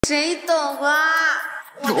谁懂啊？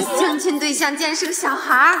我的相亲对象竟然是个小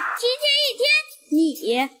孩。提前一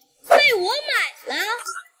天，你被我买了。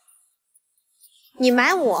你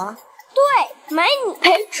买我？对，买你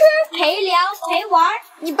陪吃陪聊陪玩。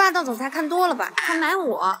你霸道总裁看多了吧？还买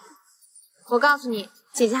我？我告诉你，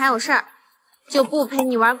姐姐还有事儿，就不陪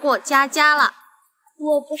你玩过家家了。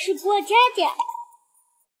我不是过家家，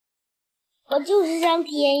我就是想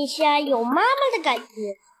体验一下有妈妈的感觉。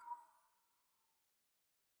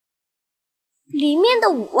里面的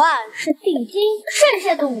5万是定金，剩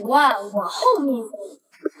下的5万我后面给。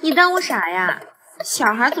你当我傻呀？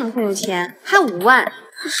小孩怎么会有钱？还5万，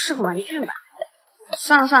是个玩具吧？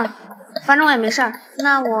算了算了，反正我也没事儿，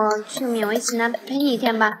那我去勉为其难陪你一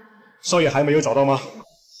天吧。少爷还没有找到吗？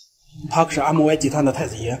他可是 MY 集团的太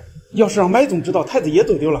子爷，要是让麦总知道太子爷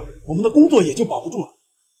走丢了，我们的工作也就保不住了。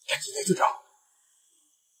赶紧再去找。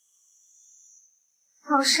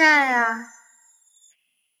好晒呀！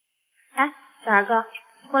来，小二哥，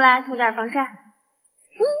过来涂点防晒。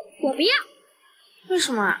我不要。为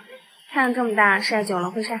什么？太阳这么大，晒久了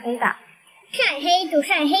会晒黑的。晒黑就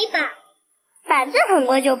晒黑吧，反正很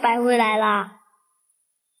快就白回来了。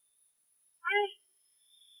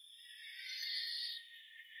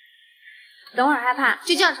等会儿害怕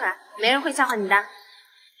就叫出来，没人会笑话你的。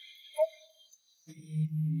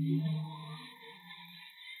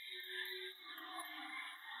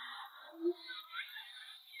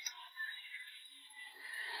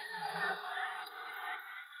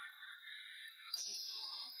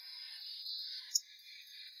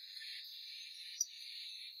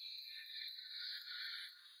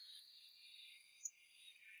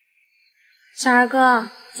小二哥，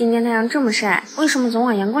今天太阳这么晒，为什么总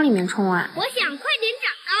往阳光里面冲啊？我想快点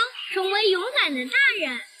长高，成为勇敢的大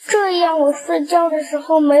人，这样我睡觉的时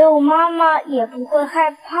候没有妈妈也不会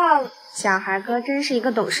害怕了。小孩哥真是一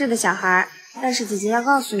个懂事的小孩，但是姐姐要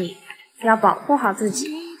告诉你，要保护好自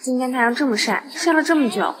己。今天太阳这么晒，晒了这么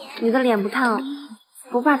久，你的脸不烫，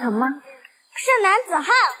不怕疼吗？是男子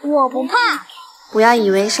汉，我不怕。不要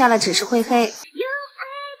以为晒了只是会黑。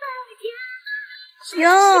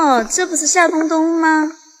哟，这不是夏冬冬吗？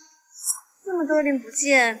这么多年不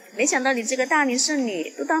见，没想到你这个大龄剩女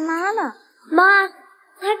都当妈了。妈，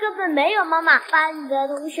她根本没有妈妈，班里的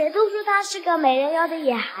同学都说她是个没人要的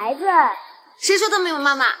野孩子。谁说她没有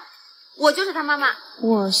妈妈？我就是她妈妈。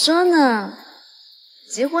我说呢，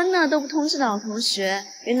结婚了都不通知老同学，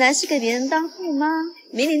原来是给别人当后妈，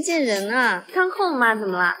没脸见人啊！当后妈怎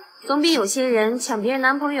么了？总比有些人抢别人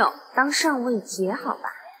男朋友当上位姐好吧？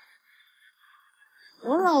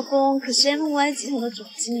我老公可是 MY 集团的总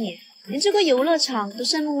经理，连这个游乐场都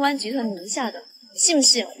是 MY 集团名下的，信不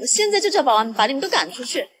信我现在就叫保安把你们都赶出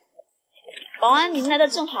去？保安，你们来的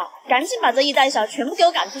正好，赶紧把这一大一小全部给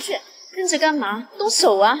我赶出去！跟着干嘛？动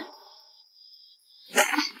手啊！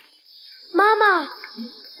妈妈，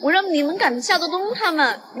我让你们赶夏冬冬他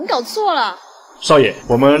们，你们搞错了。少爷，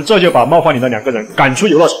我们这就把冒犯你的2个人赶出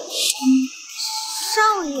游乐场。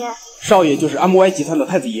少爷，少爷就是 MY 集团的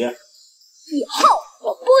太子爷。以后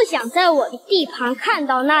我不想在我的地盘看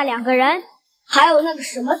到那2个人，还有那个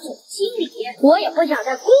什么总经理，我也不想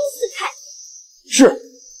在公司看。是，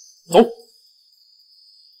走。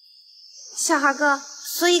小孩哥，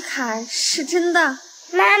所以凯是真的？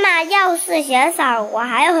妈妈，要是嫌少，我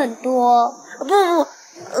还有很多。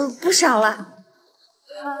不少了。